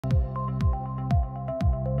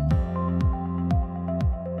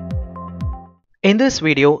In this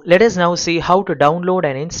video, let us now see how to download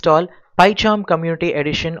and install PyCharm Community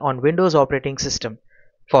Edition on Windows operating system.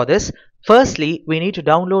 For this, firstly, we need to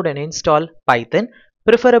download and install Python,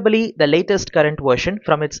 preferably the latest current version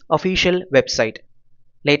from its official website.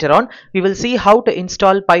 Later on, we will see how to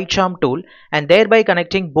install PyCharm tool and thereby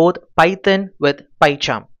connecting both Python with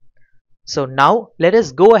PyCharm. So now let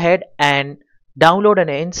us go ahead and download and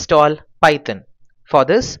install Python. For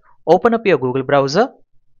this, open up your Google browser,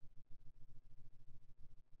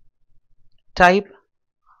 type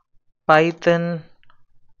Python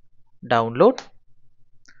download,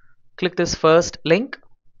 click this first link.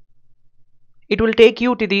 It will take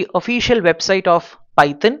you to the official website of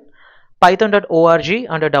Python, python.org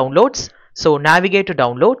under downloads. So navigate to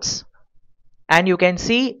downloads and you can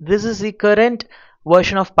see this is the current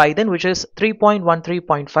version of Python, which is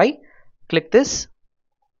 3.13.5. Click this.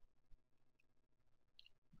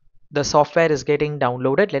 The software is getting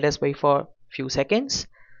downloaded. Let us wait for a few seconds.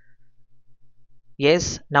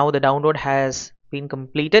 Yes, now the download has been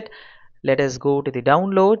completed. Let us go to the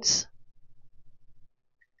downloads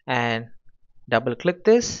and double click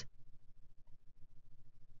this.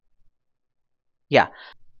 Yeah,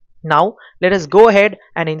 now let us go ahead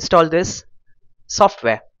and install this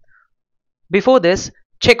software. Before this,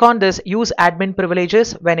 check on this use admin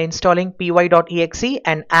privileges when installing py.exe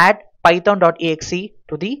and add python.exe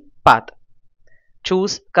to the path.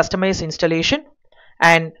 Choose customize installation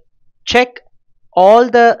and check all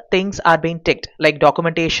the things are being ticked like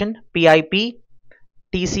documentation, PIP,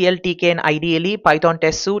 TCL, TK and IDLE, Python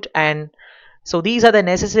test suite, and so these are the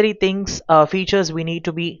necessary things, features we need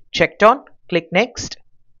to be checked on. Click next.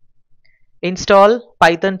 Install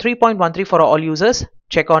Python 3.13 for all users.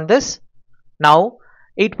 Check on this. Now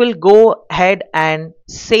it will go ahead and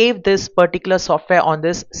save this particular software on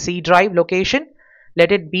this C drive location.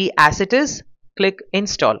 Let it be as it is. Click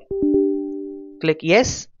install. Click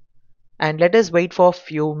yes and let us wait for a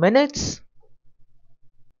few minutes.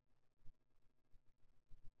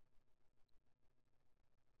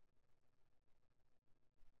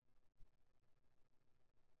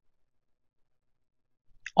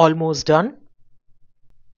 Almost done.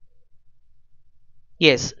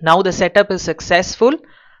 Yes, now the setup is successful.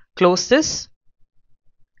 Close this.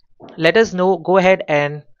 Let us know, go ahead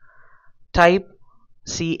and type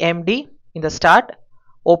cmd in the start.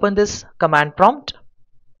 Open this command prompt.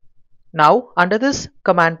 Now under this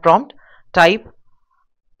command prompt, type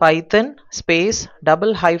python space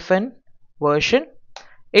double hyphen version.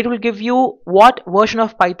 It will give you what version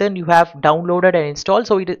of Python you have downloaded and installed.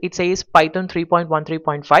 So it says Python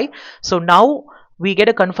 3.13.5. So now we get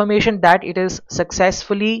a confirmation that it is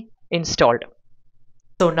successfully installed.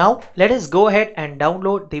 So now let us go ahead and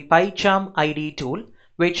download the PyCharm IDE tool,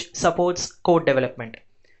 which supports code development.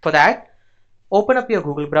 For that, open up your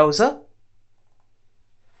Google browser,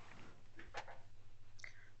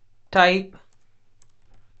 type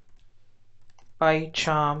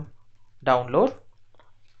PyCharm download,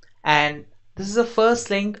 and this is the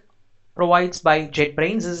first link provides by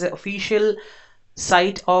JetBrains. This is the official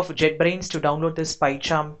site of JetBrains to download this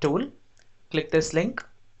PyCharm tool. Click this link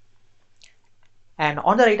and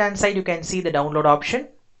on the right hand side you can see the download option.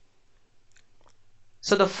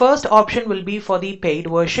 So the first option will be for the paid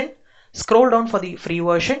version. Scroll down for the free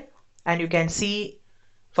version and you can see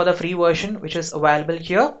for the free version which is available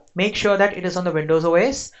here. Make sure that it is on the Windows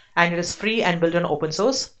OS and it is free and built on open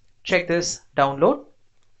source. Check this download.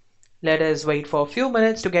 Let us wait for a few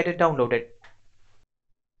minutes to get it downloaded.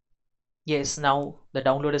 Yes, now the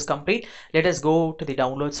download is complete. Let us go to the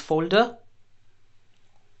downloads folder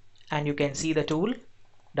and you can see the tool.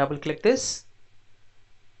 Double click this.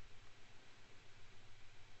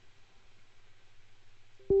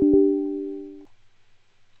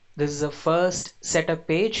 This is the first setup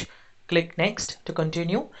page. Click next to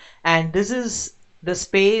continue, and this is the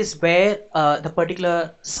space where the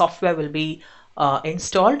particular software will be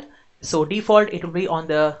installed. So default it will be on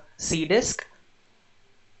the C disk.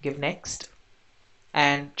 Give next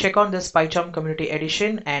and check on this PyCharm Community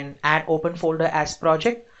Edition and add open folder as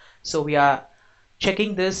project. So we are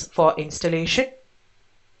checking this for installation.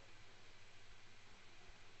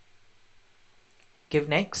 Give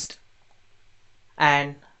next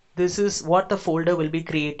and this is what the folder will be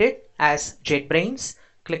created as JetBrains.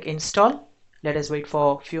 Click install. Let us wait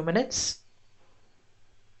for a few minutes.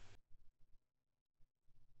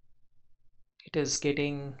 It is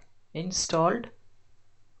getting installed.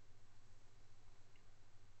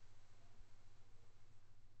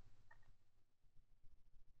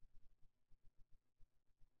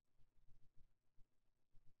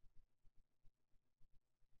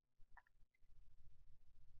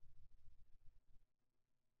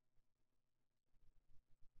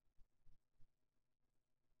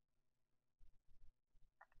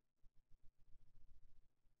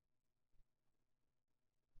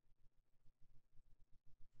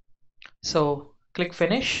 So click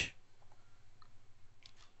finish,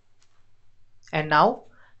 and now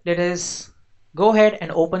let us go ahead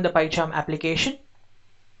and open the PyCharm application.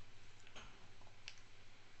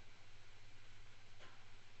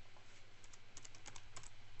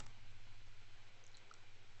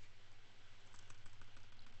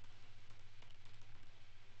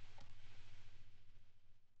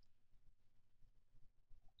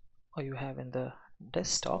 Or you have in the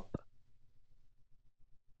desktop.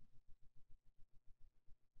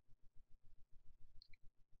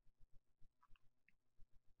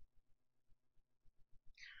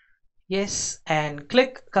 Yes, and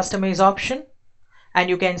click customize option, and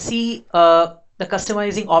you can see the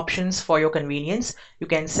customizing options for your convenience. You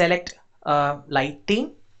can select light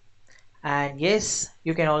theme, and yes,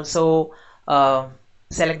 you can also uh,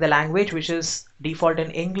 select the language, which is default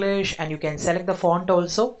in English, and you can select the font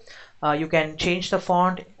also. You can change the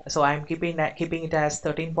font, so I'm keeping it as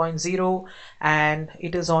 13.0, and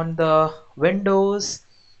it is on the Windows.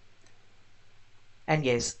 And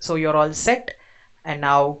yes, so you're all set. And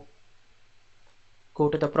now go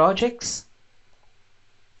to the projects,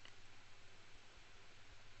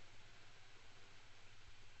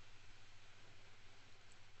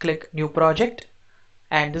 click new project,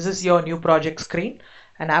 and this is your new project screen.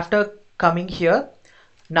 And after coming here,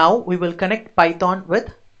 now we will connect Python with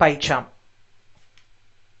PyCharm.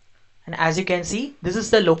 And as you can see, this is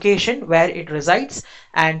the location where it resides,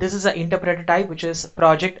 and this is the interpreter type, which is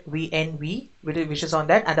project VNV, which is on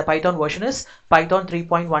that, and the Python version is Python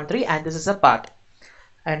 3.13, and this is a path.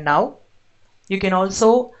 And now you can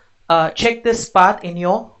also check this path in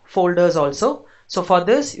your folders also. So for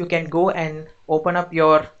this, you can go and open up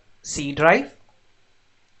your C drive,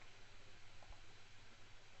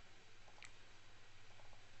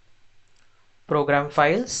 program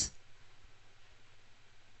files,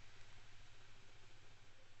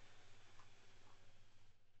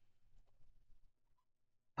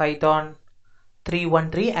 Python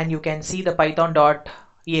 313, and you can see the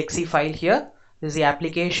python.exe file here. This is the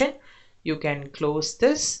application. You can close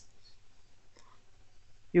this.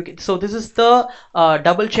 So this is the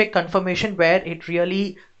double check confirmation where it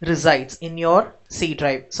really resides in your C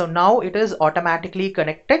drive. So now it is automatically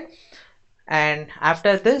connected, and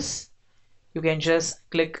after this you can just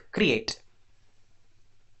click create.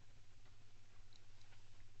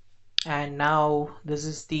 And now this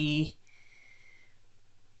is the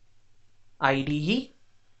IDE.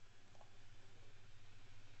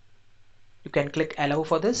 You can click allow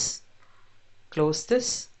for this, close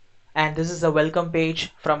this, and this is the welcome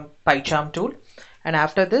page from PyCharm tool. And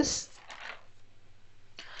after this,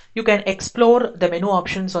 you can explore the menu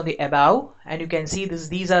options on the above, and you can see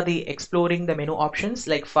these are the exploring the menu options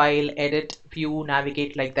like file, edit, view,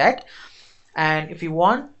 navigate, like that. And if you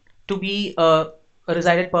want to be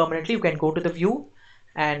resided permanently, you can go to the view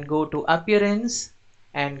and go to appearance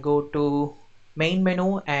and go to main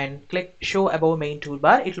menu and click show above main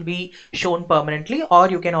toolbar. It will be shown permanently, or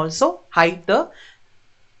you can also hide the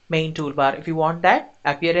main toolbar. If you want that,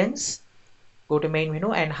 appearance, go to main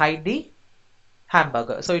menu and hide the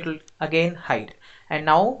hamburger, so it will again hide. And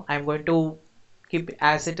now I'm going to keep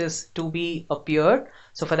as it is to be appeared.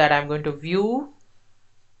 So for that, I'm going to view,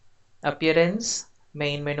 appearance,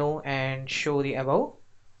 main menu, and show the above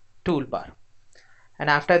toolbar. And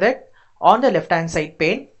after that, on the left hand side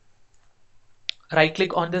pane, right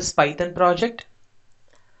click on this Python project,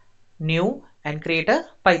 new, and create a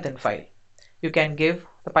Python file. You can give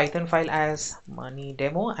the Python file as money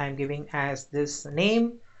demo. I'm giving as this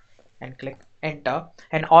name, and click enter,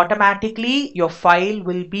 and automatically your file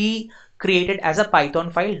will be created as a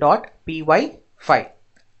Python file.py file.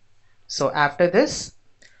 So after this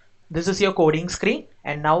is your coding screen,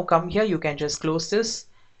 and now come here, you can just close this,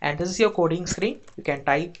 and this is your coding screen. You can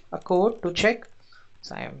type a code to check.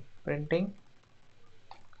 So I am printing.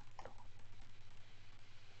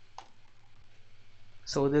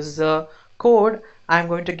 So this is the code I'm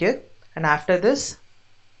going to give, and after this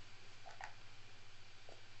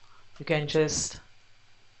you can just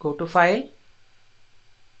go to file, you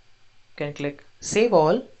can click save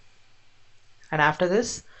all, and after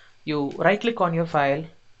this you right click on your file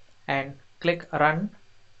and click run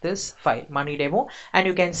this file, money demo, and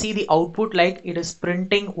you can see the output like it is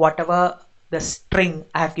printing whatever the string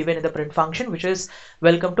I have given in the print function, which is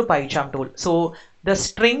welcome to PyCharm tool. So the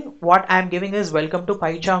string what I'm giving is welcome to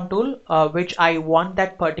PyCharm tool, which I want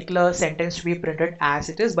that particular sentence to be printed as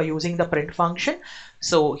it is by using the print function.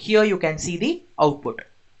 So here you can see the output,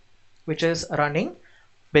 which is running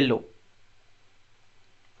below.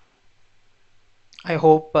 I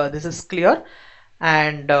hope this is clear.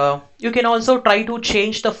 And you can also try to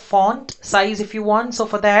change the font size if you want. So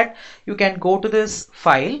for that you can go to this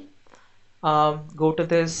file, go to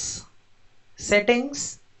this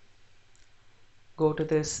settings, go to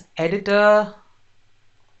this editor,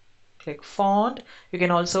 click font. You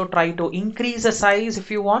can also try to increase the size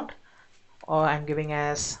if you want, or I'm giving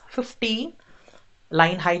as 15.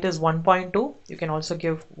 Line height is 1.2. You can also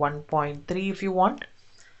give 1.3 if you want,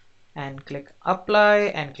 and click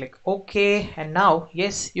apply and click OK. And now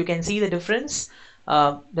yes, you can see the difference.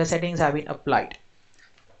 The settings have been applied.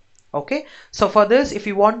 Okay, so for this, if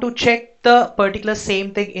you want to check the particular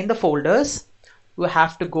same thing in the folders, you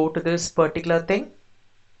have to go to this particular thing,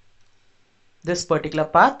 this particular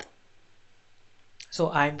path. So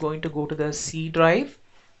I'm going to go to the C drive,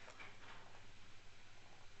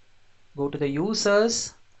 go to the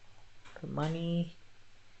users, the money,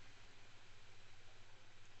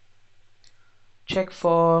 check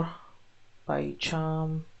for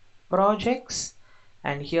PyCharm projects,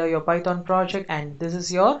 and here your Python project, and this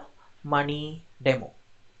is your money demo.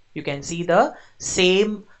 You can see the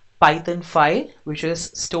same Python file which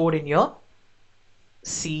is stored in your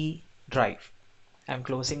C drive. I'm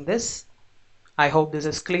closing this. I hope this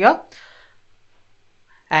is clear.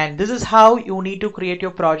 And this is how you need to create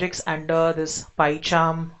your projects under this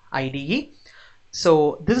PyCharm IDE.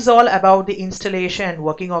 So this is all about the installation and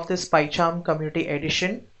working of this PyCharm Community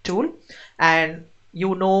Edition tool, and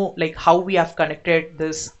you know like how we have connected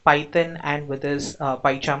this Python and with this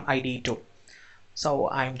PyCharm IDE tool. So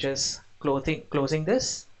I'm just closing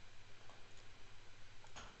this.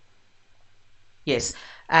 Yes,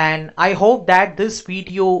 and I hope that this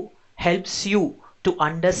video helps you to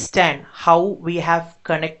understand how we have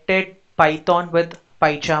connected Python with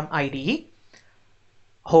PyCharm IDE.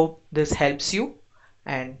 Hope this helps you,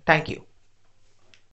 and thank you.